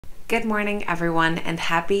Good morning, everyone, and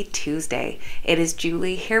happy Tuesday. It is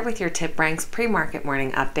Julie here with your TipRanks pre-market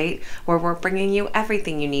morning update, where we're bringing you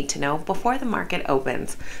everything you need to know before the market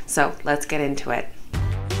opens. So let's get into it.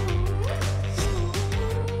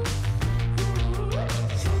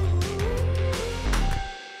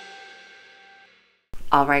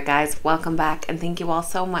 Alright guys, welcome back and thank you all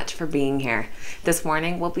so much for being here. This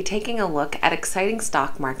morning we'll be taking a look at exciting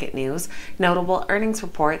stock market news, notable earnings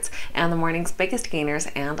reports, and the morning's biggest gainers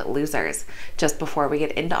and losers. Just before we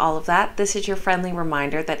get into all of that, this is your friendly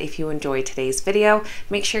reminder that if you enjoyed today's video,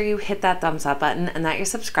 make sure you hit that thumbs up button and that you're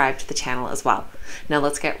subscribed to the channel as well. Now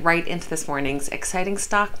let's get right into this morning's exciting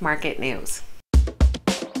stock market news.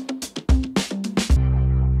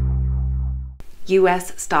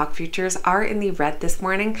 U.S. stock futures are in the red this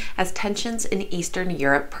morning as tensions in Eastern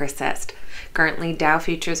Europe persist. Currently, Dow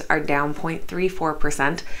futures are down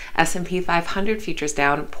 0.34%, S&P 500 futures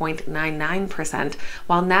down 0.99%,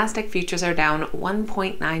 while Nasdaq futures are down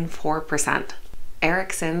 1.94%.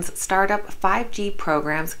 Ericsson's startup 5G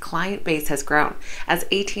program's client base has grown as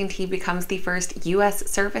AT&T becomes the first U.S.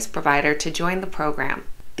 service provider to join the program.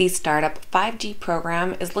 The startup 5G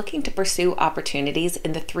program is looking to pursue opportunities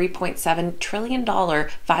in the $3.7 trillion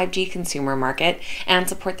 5G consumer market and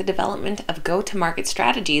support the development of go-to-market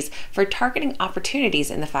strategies for targeting opportunities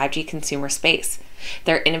in the 5G consumer space.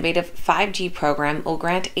 Their innovative 5G program will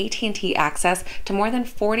grant AT&T access to more than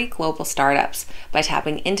 40 global startups. By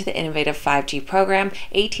tapping into the innovative 5G program,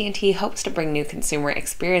 AT&T hopes to bring new consumer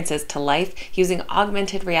experiences to life using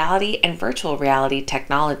augmented reality and virtual reality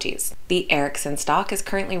technologies. The Ericsson stock is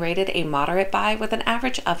currently rated a moderate buy with an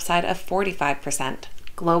average upside of 45%.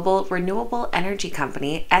 Global renewable energy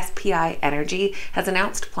company SPI Energy has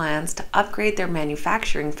announced plans to upgrade their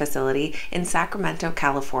manufacturing facility in Sacramento,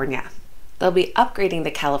 California. They'll be upgrading the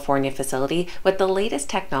California facility with the latest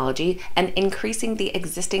technology and increasing the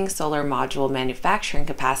existing solar module manufacturing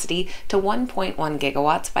capacity to 1.1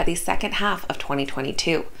 gigawatts by the second half of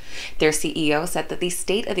 2022. Their CEO said that the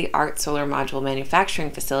state-of-the-art solar module manufacturing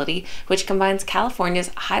facility, which combines California's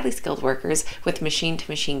highly skilled workers with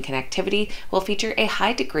machine-to-machine connectivity, will feature a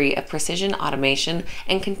high degree of precision automation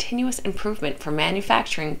and continuous improvement for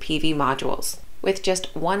manufacturing PV modules. With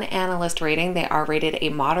just one analyst rating, they are rated a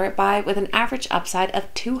moderate buy with an average upside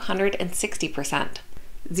of 260%.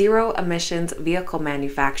 Zero-emissions vehicle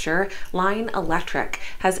manufacturer Lion Electric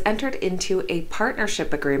has entered into a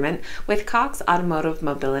partnership agreement with Cox Automotive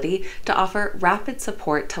Mobility to offer rapid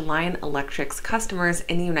support to Lion Electric's customers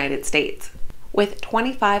in the United States. With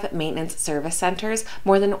 25 maintenance service centers,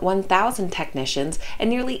 more than 1,000 technicians, and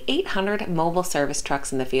nearly 800 mobile service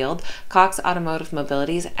trucks in the field, Cox Automotive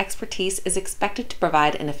Mobility's expertise is expected to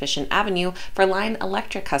provide an efficient avenue for Lion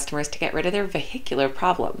Electric customers to get rid of their vehicular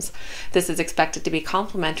problems. This is expected to be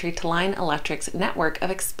complementary to Lion Electric's network of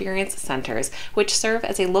experience centers, which serve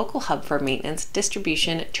as a local hub for maintenance,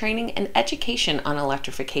 distribution, training, and education on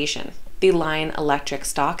electrification. The Lion Electric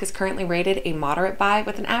stock is currently rated a moderate buy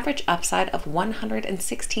with an average upside of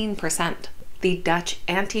 116%. The Dutch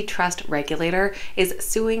antitrust regulator is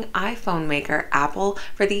suing iPhone maker Apple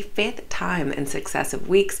for the fifth time in successive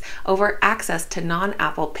weeks over access to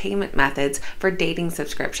non-Apple payment methods for dating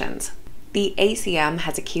subscriptions. The ACM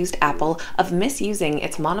has accused Apple of misusing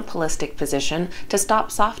its monopolistic position to stop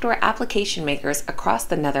software application makers across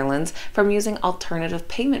the Netherlands from using alternative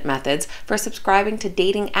payment methods for subscribing to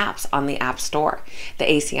dating apps on the App Store. The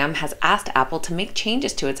ACM has asked Apple to make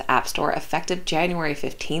changes to its App Store effective January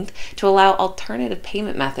 15th to allow alternative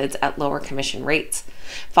payment methods at lower commission rates.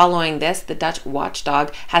 Following this, the Dutch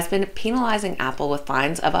watchdog has been penalizing Apple with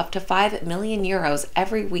fines of up to 5 million euros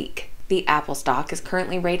every week. The Apple stock is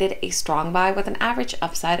currently rated a strong buy with an average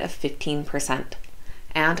upside of 15%.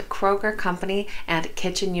 And Kroger Company and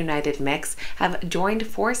Kitchen United Mix have joined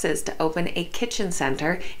forces to open a kitchen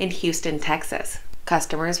center in Houston, Texas.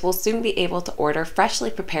 Customers will soon be able to order freshly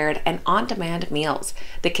prepared and on-demand meals.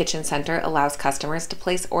 The Kitchen Center allows customers to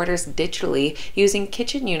place orders digitally using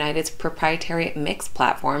Kitchen United's proprietary Mix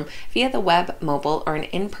platform via the web, mobile, or an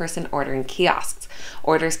in-person ordering kiosks.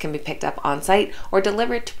 Orders can be picked up on-site or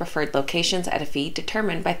delivered to preferred locations at a fee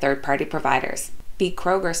determined by third-party providers. The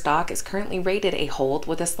Kroger stock is currently rated a hold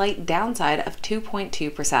with a slight downside of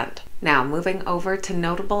 2.2%. Now moving over to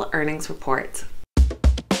notable earnings reports.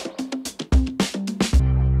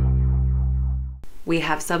 We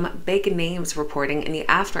have some big names reporting in the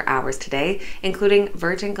after hours today, including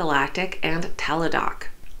Virgin Galactic and Teladoc.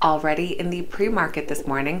 Already in the pre-market this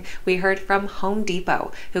morning, we heard from Home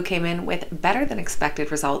Depot, who came in with better than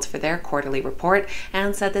expected results for their quarterly report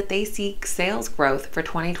and said that they see sales growth for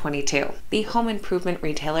 2022. The home improvement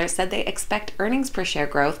retailer said they expect earnings per share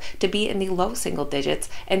growth to be in the low single digits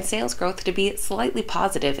and sales growth to be slightly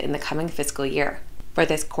positive in the coming fiscal year. For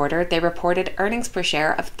this quarter, they reported earnings per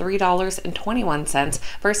share of $3.21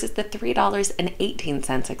 versus the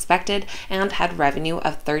 $3.18 expected and had revenue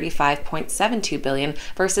of $35.72 billion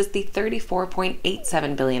versus the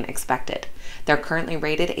 $34.87 billion expected. They're currently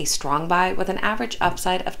rated a strong buy with an average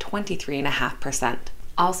upside of 23.5%.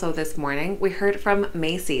 Also this morning, we heard from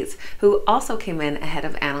Macy's, who also came in ahead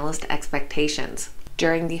of analyst expectations.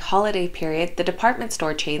 During the holiday period, the department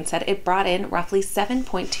store chain said it brought in roughly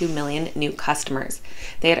 7.2 million new customers.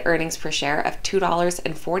 They had earnings per share of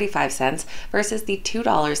 $2.45 versus the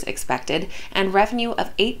 $2 expected, and revenue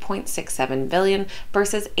of $8.67 billion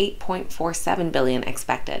versus $8.47 billion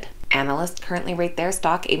expected. Analysts currently rate their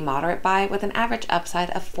stock a moderate buy with an average upside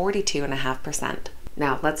of 42.5%.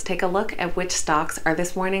 Now let's take a look at which stocks are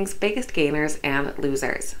this morning's biggest gainers and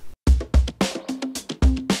losers.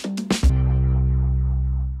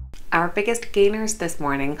 Our biggest gainers this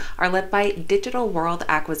morning are led by Digital World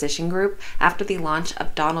Acquisition Group after the launch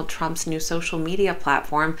of Donald Trump's new social media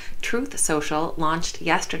platform, Truth Social, launched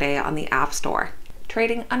yesterday on the App Store.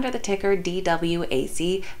 Trading under the ticker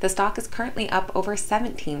DWAC, the stock is currently up over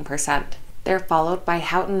 17%. They're followed by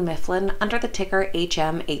Houghton Mifflin under the ticker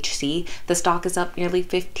HMHC. The stock is up nearly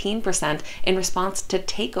 15% in response to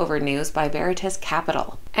takeover news by Veritas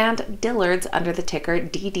Capital. And Dillard's under the ticker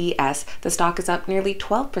DDS. The stock is up nearly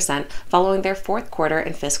 12% following their fourth quarter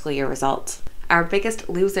and fiscal year results. Our biggest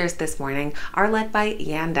losers this morning are led by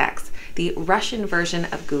Yandex. The Russian version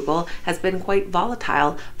of Google has been quite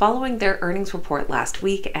volatile following their earnings report last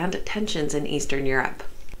week and tensions in Eastern Europe.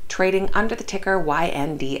 Trading under the ticker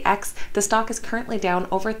YNDX, the stock is currently down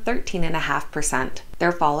over 13.5%.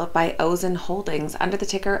 They're followed by Ozon Holdings under the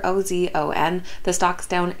ticker OZON. The stock's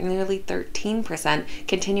down nearly 13%,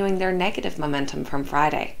 continuing their negative momentum from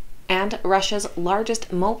Friday. And Russia's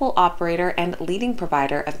largest mobile operator and leading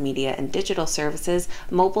provider of media and digital services,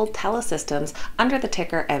 Mobile Telesystems, under the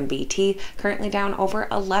ticker MBT, currently down over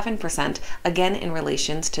 11%, again in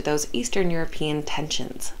relation to those Eastern European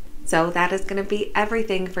tensions. So that is going to be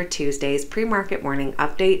everything for Tuesday's pre-market morning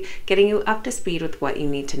update, getting you up to speed with what you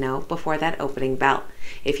need to know before that opening bell.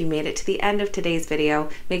 If you made it to the end of today's video,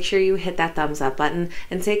 make sure you hit that thumbs up button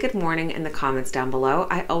and say good morning in the comments down below.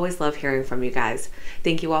 I always love hearing from you guys.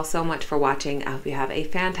 Thank you all so much for watching. I hope you have a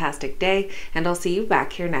fantastic day, and I'll see you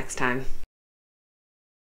back here next time.